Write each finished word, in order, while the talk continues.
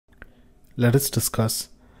Let us discuss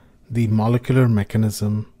the molecular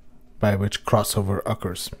mechanism by which crossover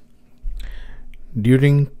occurs.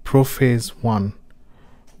 During prophase 1,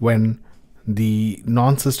 when the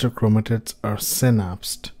non-sister chromatids are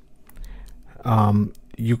synapsed,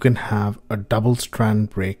 you can have a double strand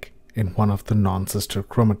break in one of the non-sister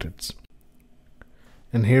chromatids.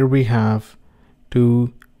 And here we have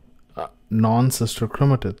two non-sister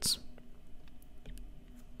chromatids.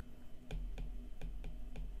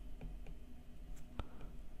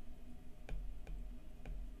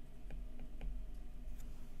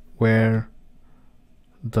 Where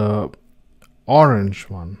the orange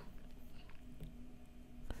one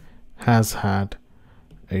has had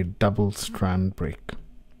a double strand break.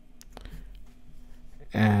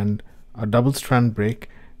 And a double strand break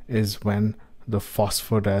is when the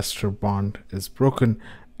phosphodiester bond is broken,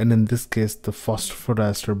 and in this case the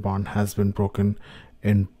phosphodiester bond has been broken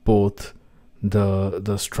in both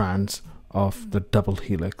the strands of the double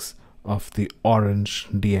helix of the orange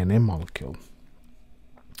DNA molecule.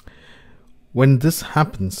 When this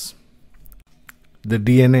happens, the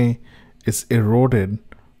DNA is eroded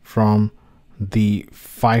from the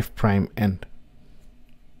 5' end,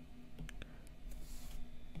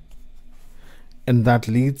 and that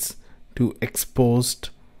leads to exposed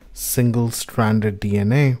single-stranded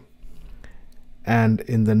DNA. And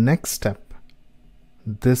in the next step,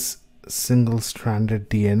 this single-stranded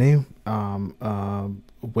DNA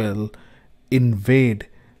will invade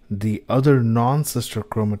the other non-sister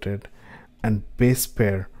chromatid and base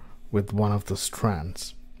pair with one of the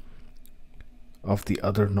strands of the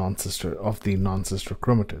other non-sister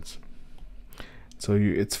chromatids. So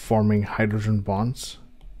it's forming hydrogen bonds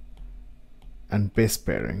and base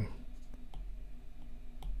pairing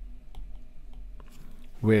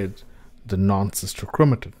with the non-sister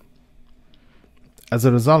chromatid. As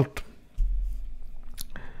a result,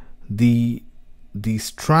 the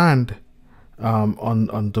strand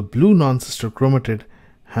on the blue non-sister chromatid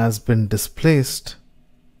has been displaced,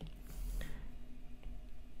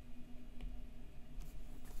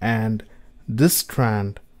 and this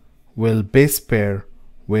strand will base pair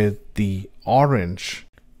with the orange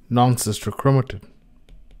non-sister chromatid.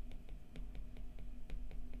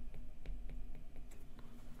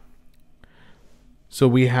 So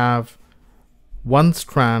we have one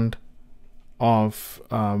strand of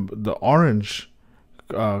the orange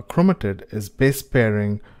chromatid is base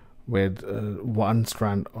pairing with one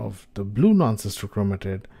strand of the blue non-sister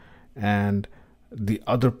chromatid, and the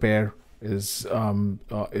other pair is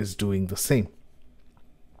doing the same.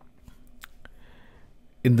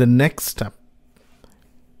 In the next step,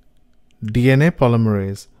 DNA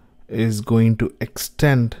polymerase is going to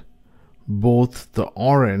extend both the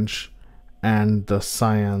orange and the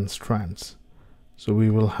cyan strands. So we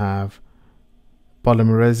will have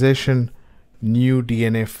polymerization, new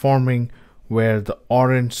DNA forming, where the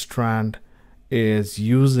orange strand is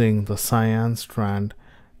using the cyan strand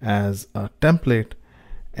as a template,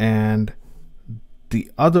 and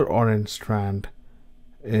the other orange strand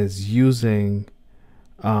is using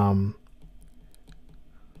the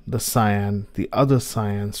other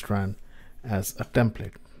cyan strand as a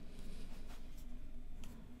template.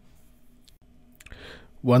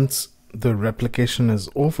 Once the replication is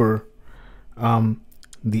over,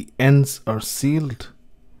 the ends are sealed,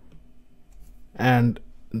 and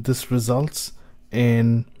this results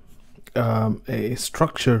in a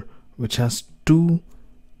structure which has two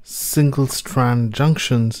single strand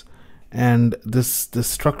junctions, and this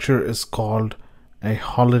structure is called a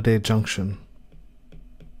Holliday junction.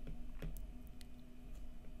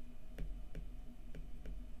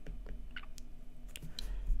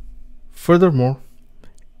 Furthermore,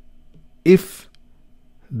 if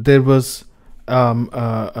there was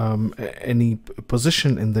any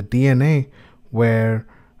position in the DNA where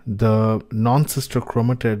the non-sister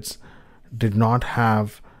chromatids did not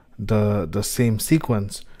have the same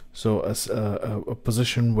sequence, so as a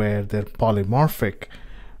position where they're polymorphic,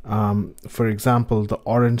 for example, the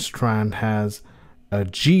orange strand has a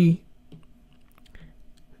GC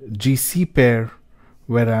pair,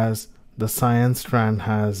 whereas the cyan strand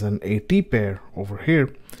has an AT pair over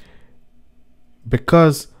here.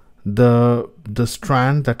 Because the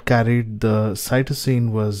strand that carried the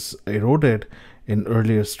cytosine was eroded in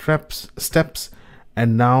earlier steps,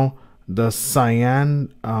 and now the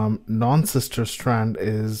cyan non-sister strand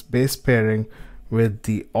is base pairing with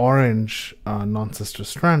the orange non-sister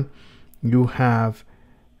strand, you have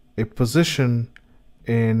a position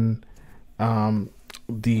in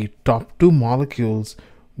the top two molecules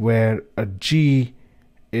where a G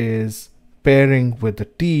is pairing with a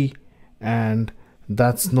T, and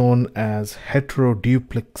that's known as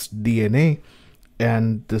heteroduplex DNA,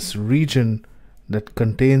 and this region that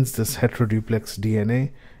contains this heteroduplex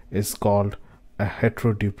DNA is called a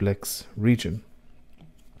heteroduplex region.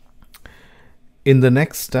 In the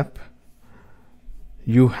next step,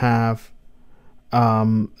 you have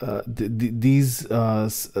these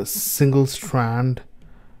single strand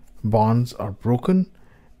bonds are broken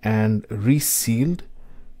and resealed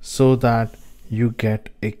so that you get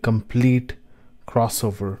a complete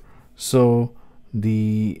crossover. So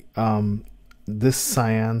the this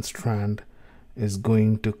cyan strand is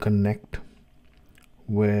going to connect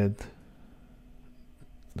with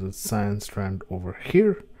the cyan strand over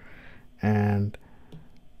here, and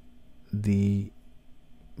the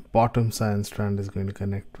bottom cyan strand is going to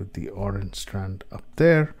connect with the orange strand up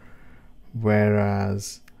there,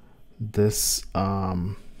 whereas this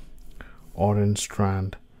orange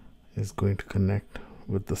strand is going to connect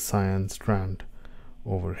with the cyan strand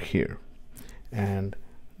over here, and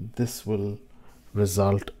this will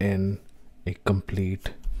result in a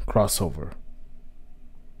complete crossover.